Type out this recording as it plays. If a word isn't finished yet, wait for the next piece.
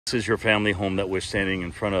This is your family home that we're standing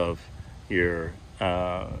in front of here.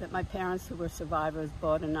 That my parents, who were survivors,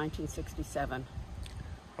 bought in 1967.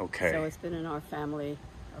 Okay. So it's been in our family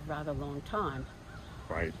a rather long time.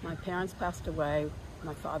 Right. My parents passed away,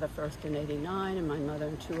 my father first in '89 and my mother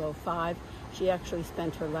in 2005. She actually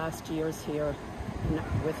spent her last years here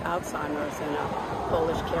with Alzheimer's and a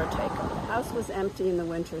Polish caretaker. The house was empty in the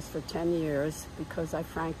winters for 10 years because I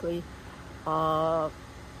frankly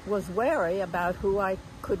was wary about who I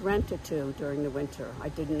could rent it to during the winter. I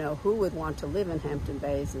didn't know who would want to live in Hamptons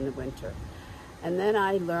Bays in the winter. And then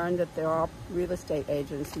I learned that there are real estate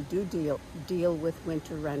agents who do deal with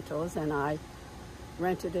winter rentals, and I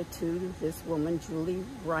rented it to this woman, Julie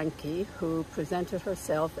Rinke, who presented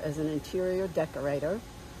herself as an interior decorator.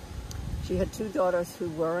 She had two daughters who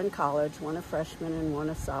were in college, one a freshman and one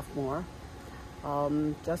a sophomore.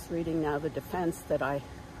 Just reading now the defense that I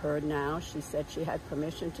heard now, she said she had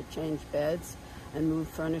permission to change beds and move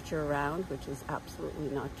furniture around, which is absolutely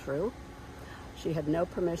not true. She had no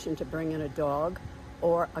permission to bring in a dog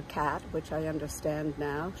or a cat, which I understand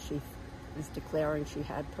now. She is declaring she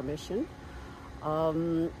had permission.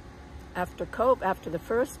 After the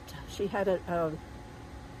first, she had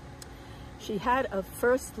a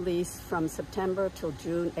first lease from September till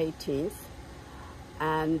June 18th,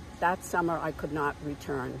 and that summer I could not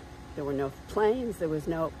return. There were no planes, there was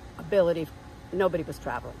no ability, nobody was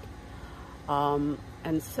traveling.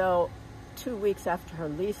 And so 2 weeks after her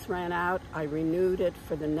lease ran out, I renewed it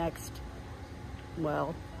for the next,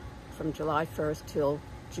 well, from July 1st till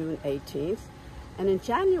June 18th. And in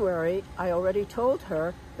January, I already told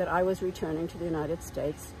her that I was returning to the United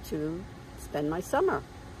States to spend my summer.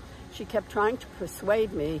 She kept trying to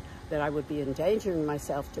persuade me that I would be endangering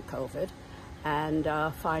myself to COVID and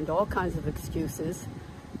find all kinds of excuses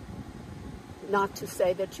not to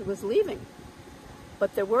say that she was leaving.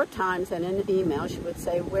 But there were times, and in an email, she would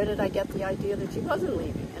say, where did I get the idea that she wasn't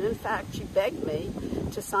leaving? And in fact, she begged me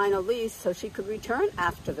to sign a lease so she could return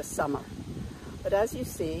after the summer. But as you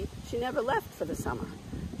see, she never left for the summer.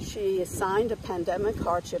 She signed a pandemic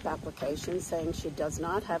hardship application saying she does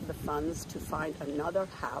not have the funds to find another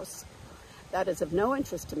house. That is of no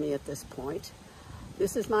interest to me at this point.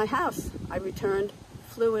 This is my house. I returned,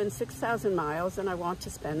 flew in 6,000 miles, and I want to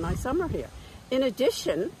spend my summer here. In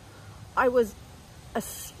addition, I was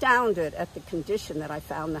astounded at the condition that I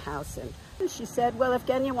found the house in. And she said, well, if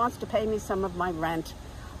Genya wants to pay me some of my rent,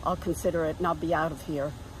 I'll consider it and I'll be out of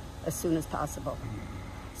here as soon as possible.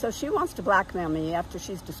 So she wants to blackmail me after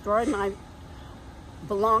she's destroyed my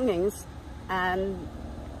belongings and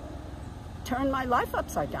turned my life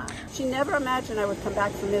upside down. She never imagined I would come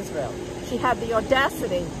back from Israel. She had the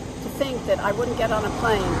audacity to think that I wouldn't get on a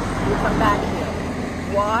plane and come back here.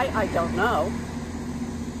 Why? I don't know.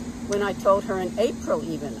 When I told her in April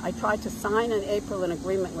even, I tried to sign in April an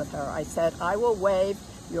agreement with her. I said, I will waive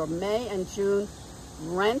your May and June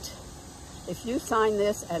rent if you sign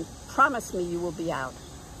this and promise me you will be out.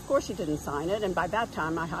 Of course she didn't sign it, and by that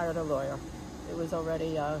time I hired a lawyer. It was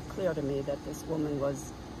already clear to me that this woman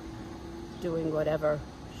was doing whatever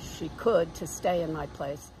she could to stay in my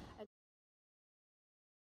place.